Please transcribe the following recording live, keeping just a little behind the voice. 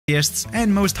enthusiasts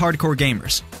and most hardcore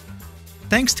gamers.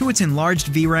 Thanks to its enlarged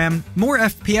VRAM, more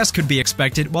FPS could be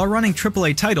expected while running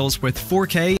AAA titles with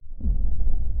 4K.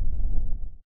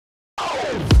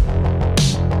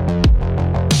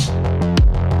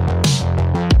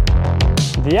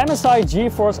 The MSI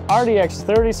GeForce RTX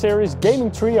 30 series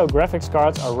gaming trio graphics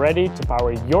cards are ready to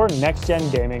power your next-gen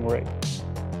gaming rig.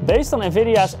 Based on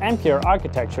NVIDIA's Ampere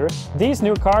architecture, these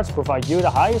new cards provide you the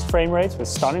highest frame rates with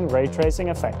stunning ray tracing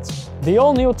effects. The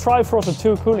all-new Trifroster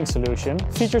 2 cooling solution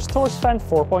features Torx Fan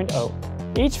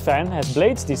 4.0. Each fan has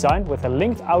blades designed with a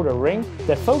linked outer ring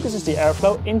that focuses the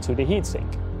airflow into the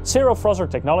heatsink. Zero Froster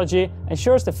technology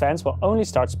ensures the fans will only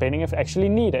start spinning if actually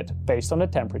needed, based on the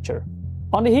temperature.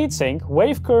 On the heatsink,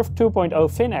 Wave Curve 2.0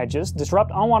 fin edges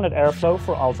disrupt unwanted airflow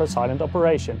for ultra-silent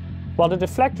operation, while the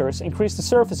deflectors increase the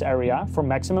surface area for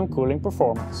maximum cooling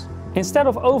performance. Instead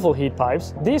of oval heat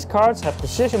pipes, these cards have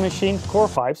precision machined core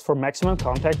pipes for maximum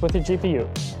contact with the GPU.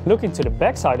 Looking to the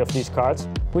backside of these cards,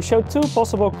 we show two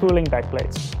possible cooling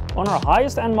backplates. On our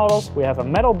highest end models, we have a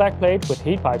metal backplate with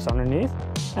heat pipes underneath,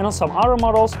 and on some other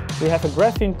models, we have a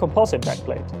graphene composite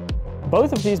backplate.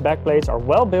 Both of these backplates are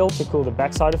well built to cool the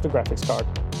backside of the graphics card.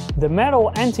 The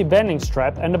metal anti-bending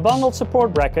strap and the bundled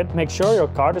support bracket make sure your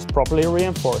card is properly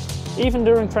reinforced, even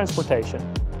during transportation.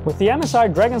 With the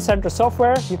MSI Dragon Center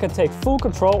software, you can take full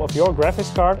control of your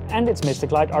graphics card and its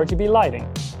Mystic Light RGB lighting.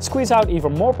 Squeeze out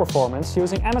even more performance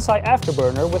using MSI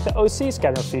Afterburner with the OC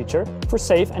scanner feature for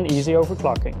safe and easy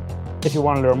overclocking. If you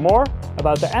want to learn more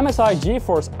about the MSI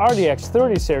GeForce RTX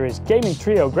 30 series gaming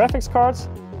trio graphics cards,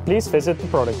 please visit the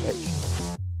product page.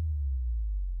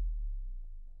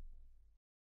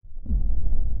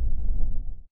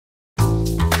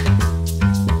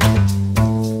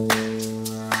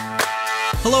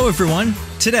 Hello everyone!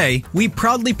 Today, we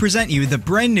proudly present you the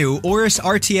brand new AORUS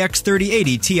RTX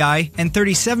 3080 Ti and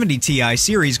 3070 Ti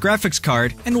series graphics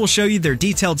card, and we'll show you their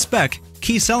detailed spec,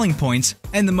 key selling points,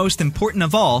 and the most important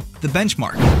of all, the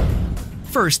benchmark.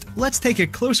 First, let's take a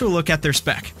closer look at their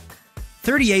spec.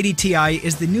 3080 Ti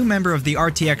is the new member of the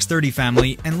RTX 30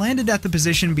 family and landed at the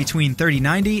position between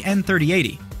 3090 and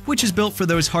 3080, which is built for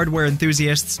those hardware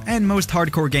enthusiasts and most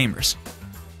hardcore gamers.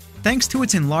 Thanks to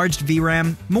its enlarged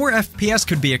VRAM, more FPS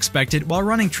could be expected while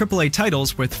running AAA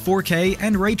titles with 4K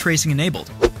and ray tracing enabled.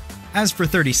 As for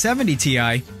 3070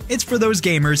 Ti, it's for those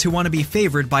gamers who want to be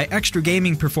favored by extra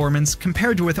gaming performance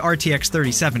compared with RTX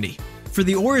 3070. For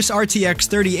the AORUS RTX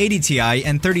 3080 Ti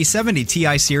and 3070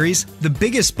 Ti series, the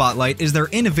biggest spotlight is their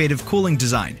innovative cooling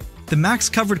design. The max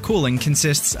covered cooling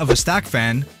consists of a stack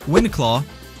fan, wind claw,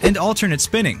 and alternate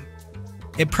spinning.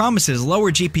 It promises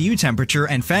lower GPU temperature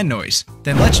and fan noise.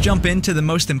 Then let's jump into the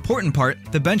most important part,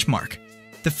 the benchmark.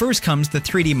 The first comes the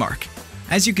 3D mark.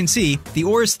 As you can see, the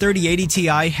AORUS 3080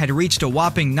 Ti had reached a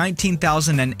whopping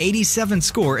 19,087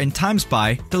 score in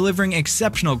TimeSpy, delivering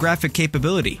exceptional graphic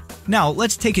capability. Now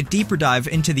let's take a deeper dive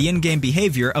into the in-game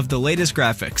behavior of the latest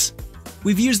graphics.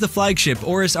 We've used the flagship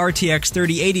AORUS RTX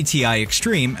 3080 Ti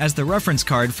Extreme as the reference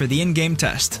card for the in-game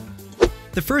test.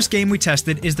 The first game we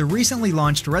tested is the recently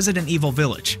launched Resident Evil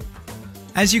Village.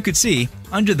 As you could see,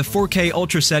 under the 4K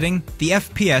Ultra setting, the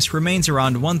FPS remains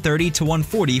around 130 to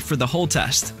 140 for the whole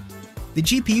test. The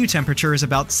GPU temperature is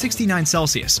about 69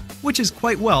 Celsius, which is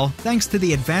quite well thanks to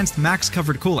the advanced max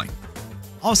covered cooling.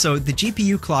 Also, the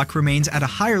GPU clock remains at a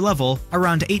higher level,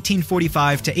 around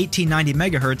 1845 to 1890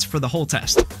 MHz for the whole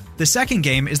test. The second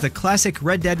game is the classic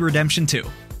Red Dead Redemption 2.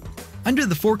 Under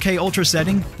the 4K Ultra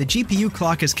setting, the GPU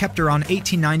clock is kept around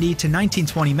 1890 to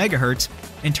 1920 MHz,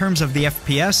 in terms of the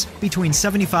FPS, between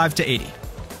 75 to 80.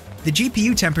 The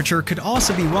GPU temperature could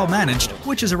also be well managed,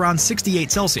 which is around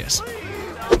 68 Celsius.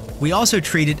 We also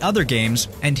treated other games,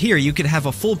 and here you could have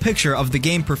a full picture of the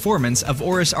game performance of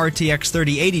AORUS RTX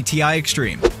 3080 Ti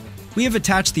Extreme. We have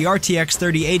attached the RTX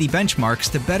 3080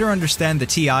 benchmarks to better understand the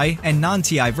Ti and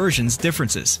non-Ti versions'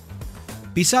 differences.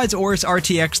 Besides AORUS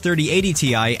RTX 3080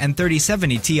 Ti and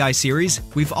 3070 Ti series,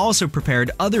 we've also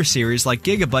prepared other series like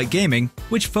GIGABYTE Gaming,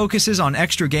 which focuses on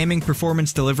extra gaming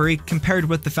performance delivery compared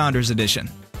with the Founders Edition.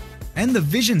 And the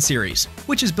Vision series,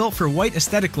 which is built for white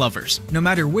aesthetic lovers. No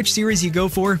matter which series you go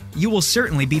for, you will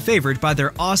certainly be favored by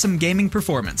their awesome gaming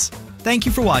performance. Thank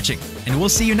you for watching, and we'll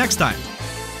see you next time!